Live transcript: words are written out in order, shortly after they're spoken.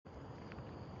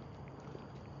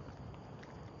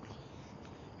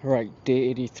Right, day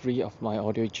 83 of my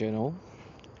audio journal.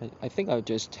 I think I'll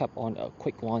just tap on a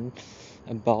quick one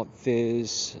about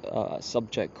this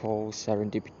subject called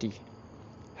serendipity.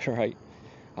 Right,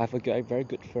 I have a very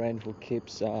good friend who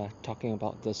keeps talking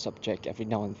about this subject every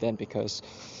now and then because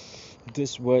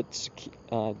this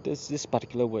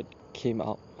particular word came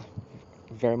out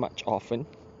very much often,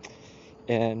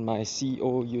 and my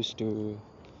CEO used to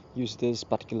use this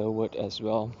particular word as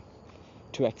well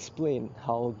to explain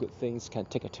how good things can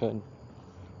take a turn.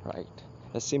 Right.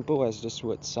 As simple as this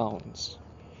word sounds,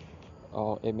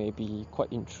 or it may be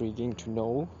quite intriguing to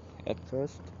know at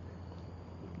first.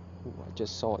 Ooh, I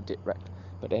just saw a dead rat.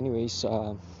 But anyways,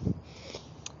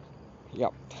 yeah.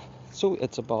 So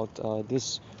it's about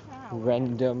this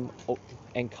random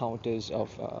encounters of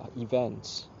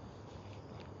events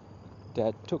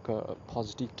that took a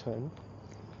positive turn.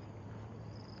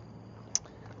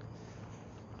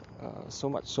 So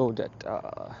much so that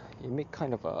it made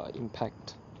kind of an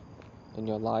impact in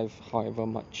your life, however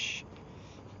much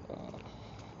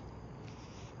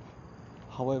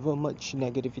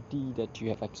negativity that you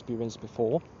have experienced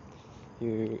before,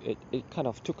 it kind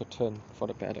of took a turn for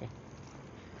the better.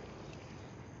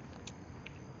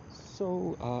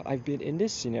 So I've been in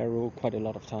this scenario quite a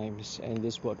lot of times, and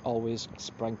this word always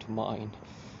sprang to mind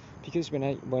because when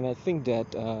I think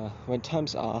that when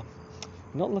times are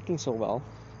not looking so well,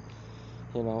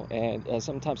 and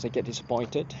sometimes I get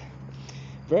disappointed,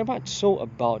 very much so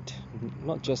about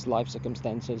not just life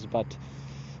circumstances, but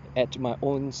at my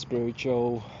own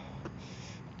spiritual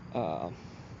uh,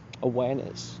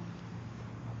 awareness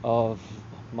of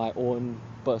my own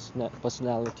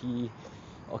personality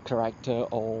or character,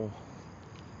 or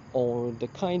the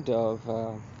kind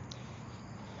of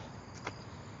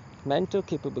mental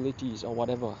capabilities or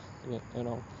whatever,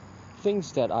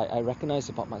 things that I recognize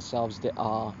about myself, that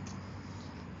are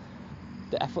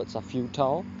the efforts are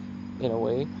futile in a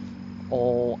way,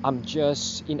 or I'm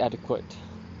just inadequate.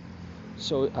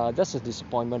 So that's a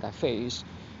disappointment I face,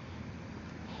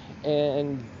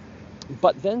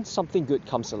 but then something good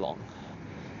comes along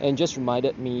and just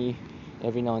reminded me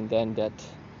every now and then that,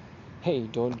 hey,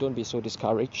 don't be so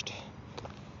discouraged.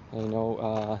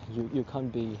 You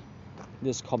can't be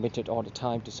this committed all the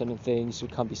time to certain things. You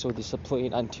can't be so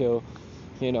disciplined until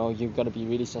you've got to be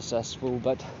really successful,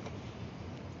 but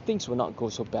things will not go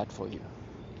so bad for you.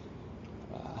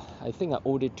 I think I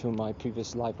owed it to my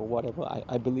previous life or whatever.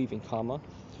 I believe in karma,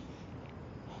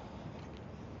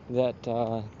 that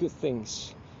good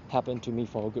things happen to me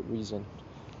for a good reason,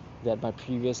 that my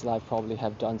previous life probably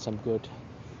have done some good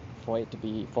for it to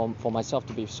be, for myself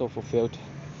to be so fulfilled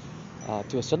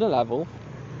to a certain level,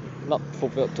 not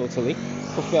fulfilled totally,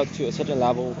 fulfilled to a certain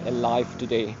level in life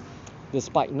today,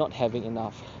 despite not having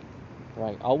enough.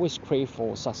 Right, I always crave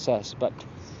for success, but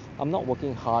I'm not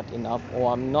working hard enough,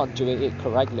 or I'm not doing it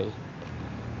correctly,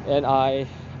 and I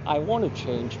want to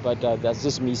change, but there's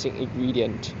this missing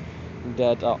ingredient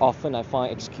that often I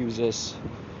find excuses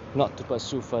not to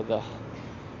pursue further.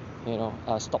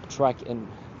 Stop track, and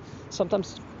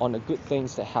sometimes on the good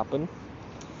things that happen,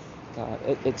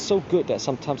 it's so good that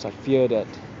sometimes I fear that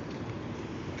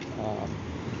um,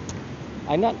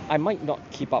 I might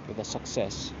not keep up with the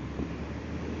success.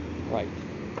 Right.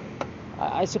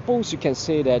 I suppose you can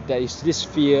say that there is this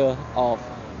fear of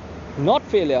not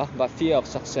failure, but fear of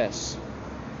success.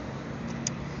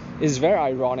 It's very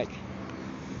ironic.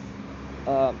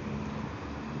 Uh,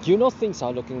 things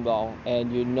are looking well,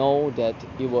 and you know that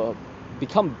it will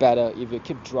become better if you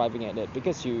keep driving at it,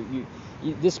 because you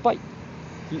despite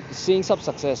seeing some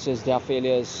successes, there are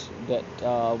failures that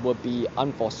will be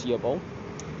unforeseeable,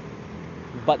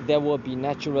 but there will be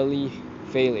naturally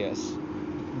failures.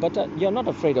 But you're not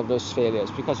afraid of those failures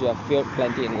because you have failed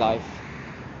plenty in life.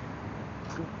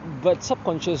 But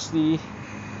subconsciously,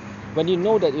 when you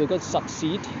know that you're going to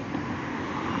succeed,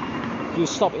 you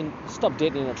stop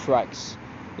dead in your tracks.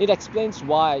 It explains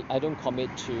why I don't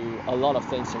commit to a lot of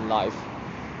things in life,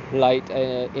 like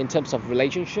in terms of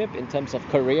relationship, in terms of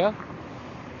career.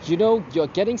 You're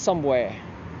getting somewhere,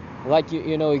 like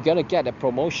you're gonna get a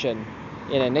promotion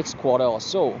in the next quarter or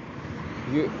so.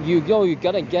 You're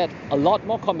gonna get a lot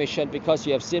more commission because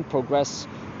you have seen progress.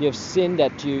 You have seen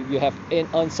that you have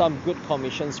earned some good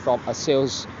commissions from a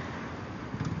sales,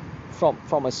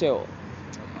 from a sale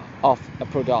of a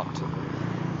product,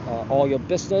 or your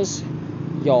business.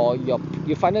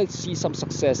 You finally see some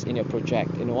success in your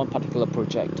project, in one particular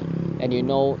project, and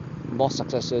more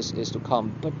successes is to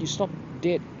come, but you stop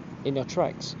dead in your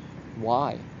tracks.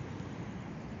 Why?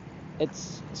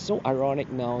 It's so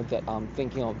ironic now that I'm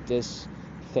thinking of this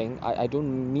thing. I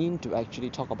don't mean to actually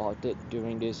talk about it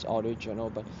during this audio journal,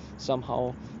 but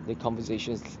somehow the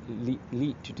conversations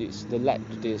lead to this, they led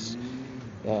to this,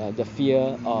 the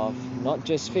fear of not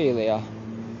just failure.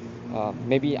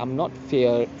 Maybe I'm not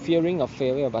fearing of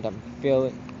failure, but I'm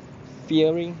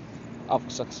fearing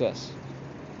of success.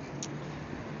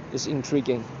 It's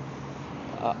intriguing.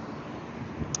 Uh,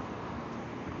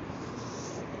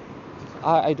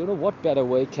 I don't know what better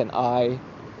way can I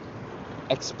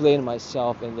explain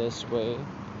myself in this way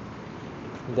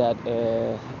that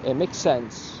it makes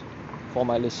sense for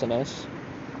my listeners,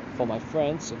 for my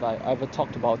friends, if I ever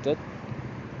talked about it.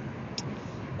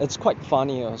 It's quite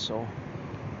funny also.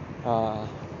 Uh,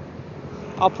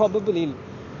 I'll probably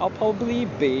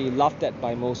be laughed at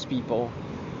by most people,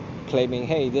 claiming,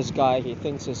 hey, this guy, he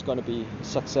thinks he's going to be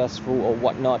successful or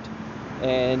whatnot,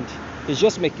 and he's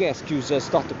just making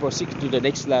excuses not to proceed to the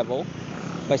next level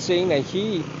by saying that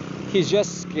he's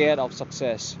just scared of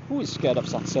success. Who is scared of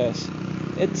success?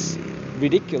 It's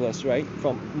ridiculous, right?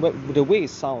 From the way it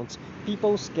sounds,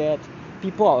 people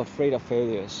are afraid of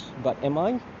failures. But am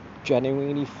I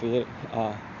genuinely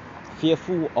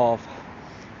fearful of?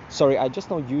 Sorry, I just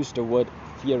now used the word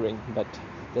fearing, but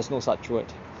there's no such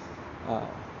word.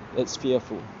 It's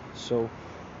fearful. So,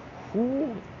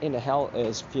 who in the hell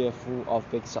is fearful of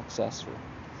being successful?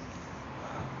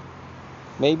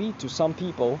 Maybe to some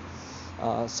people,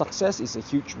 success is a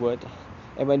huge word,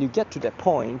 and when you get to that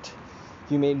point,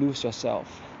 you may lose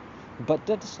yourself. But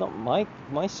that is not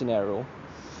my scenario.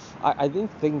 I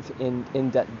didn't think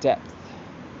in that depth.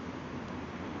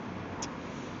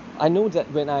 I know that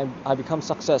when I become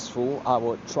successful, I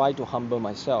will try to humble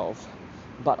myself,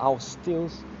 but I'll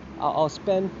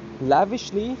spend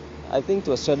lavishly, I think,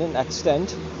 to a certain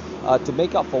extent, to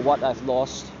make up for what I've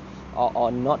lost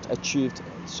or not achieved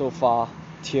so far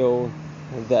till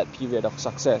that period of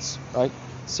success, right?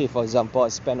 Say for example, I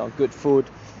spend on good food,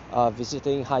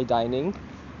 visiting high dining,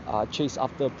 chase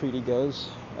after pretty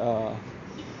girls,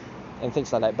 and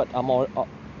things like that. But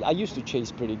I used to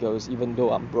chase pretty girls even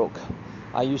though I'm broke.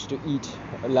 I used to eat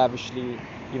lavishly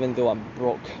even though I'm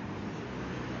broke.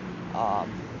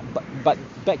 But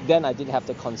back then I didn't have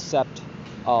the concept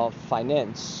of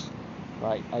finance,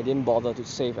 right? I didn't bother to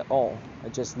save at all. I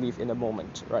just live in the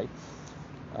moment, right?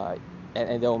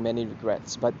 And there were many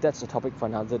regrets, but that's a topic for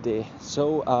another day.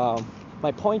 So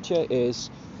my point here is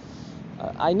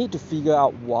I need to figure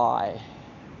out why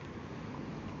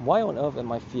on earth am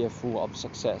I fearful of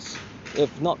success,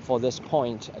 if not for this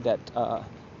point that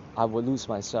I will lose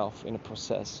myself in the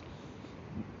process.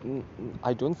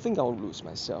 I don't think I will lose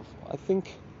myself. I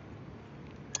think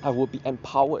I will be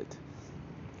empowered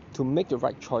to make the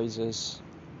right choices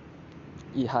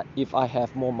if I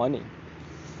have more money.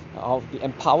 I'll be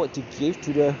empowered to give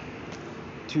to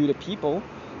the people,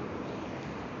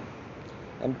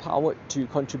 empowered to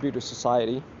contribute to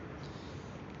society.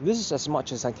 This is as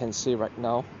much as I can say right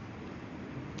now,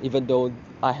 even though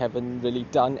I haven't really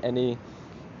done any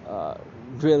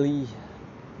really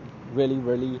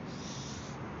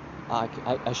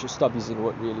I should stop using the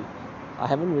word really. I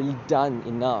haven't really done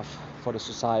enough for the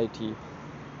society.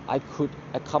 I could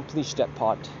accomplish that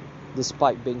part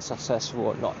despite being successful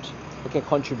or not. I can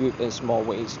contribute in small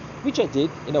ways, which I did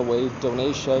in a way,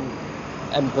 donation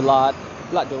and blood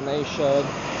donation,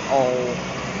 or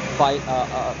by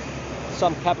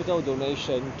some capital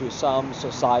donation to some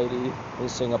society in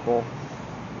Singapore.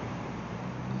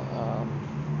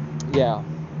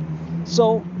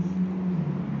 So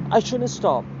I shouldn't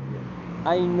stop.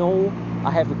 I know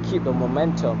I have to keep the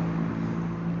momentum,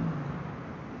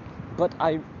 but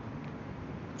I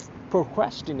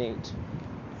procrastinate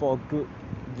for a good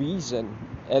reason,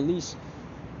 at least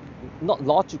not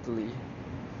logically,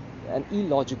 an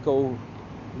illogical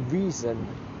reason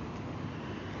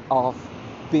of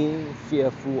being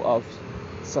fearful of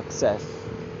success.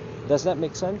 Does that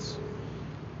make sense?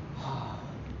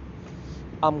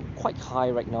 I'm quite high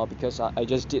right now because I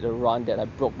just did a run that I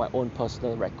broke my own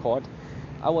personal record.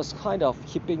 I was kind of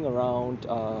hipping around,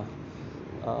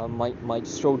 my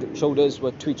shoulders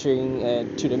were twitching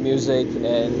and to the music,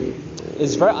 and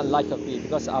it's very unlike of me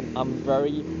because I'm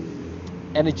very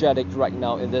energetic right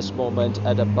now in this moment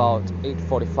at about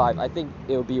 8:45. I think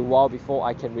it'll be a while before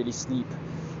I can really sleep.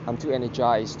 I'm too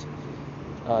energized,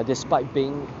 despite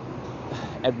being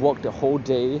at work the whole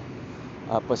day,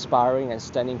 perspiring and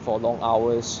standing for long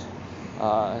hours,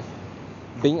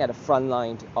 being at the front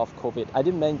line of COVID.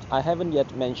 I haven't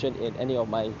yet mentioned in any of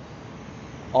my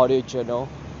audio journal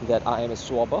that I am a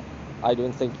swabber. I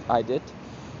don't think I did.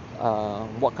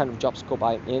 What kind of job scope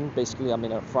I'm in. Basically, I'm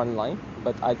in a front line,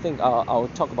 but I think I'll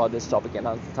talk about this topic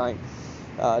another time.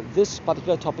 This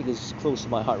particular topic is close to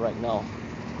my heart right now.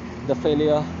 the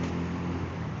failure,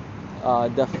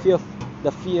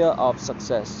 the fear of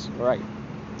success, right?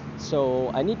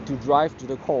 So I need to drive to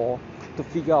the core to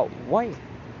figure out why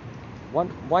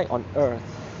on earth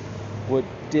would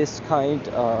this kind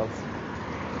of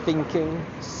thinking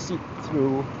seep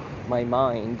through my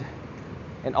mind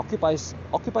and occupies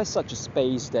such a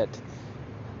space that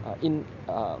in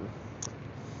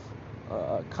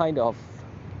kind of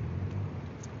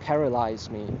paralyze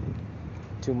me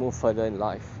to move further in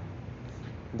life.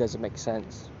 Does it make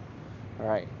sense? All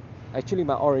right. Actually,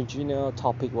 my original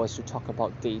topic was to talk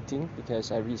about dating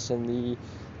because I recently,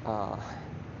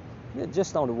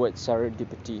 just now the word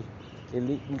serendipity,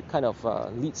 it kind of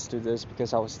leads to this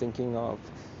because I was thinking of,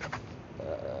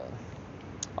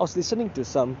 I was listening to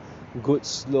some good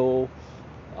slow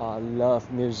love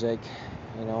music,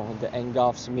 that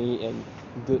engulfs me in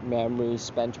good memories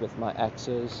spent with my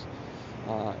exes,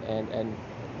 and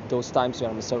those times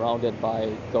when I'm surrounded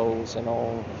by girls and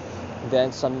all.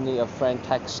 Then suddenly a friend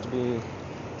texted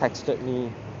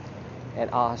me and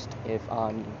asked if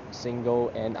I'm single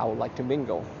and I would like to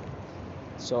mingle.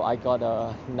 So I got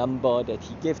a number that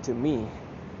he gave to me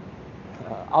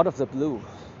out of the blue.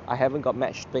 I haven't got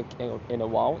matchmake in a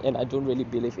while, and I don't really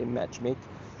believe in matchmake.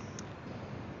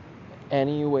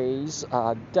 Anyways,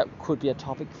 that could be a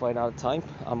topic for another time.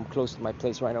 I'm close to my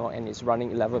place right now and it's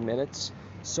running 11 minutes.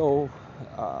 So,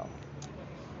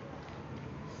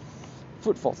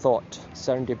 food for thought,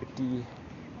 serendipity,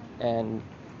 and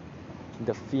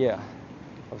the fear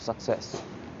of success.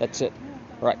 That's it.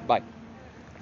 All right, bye.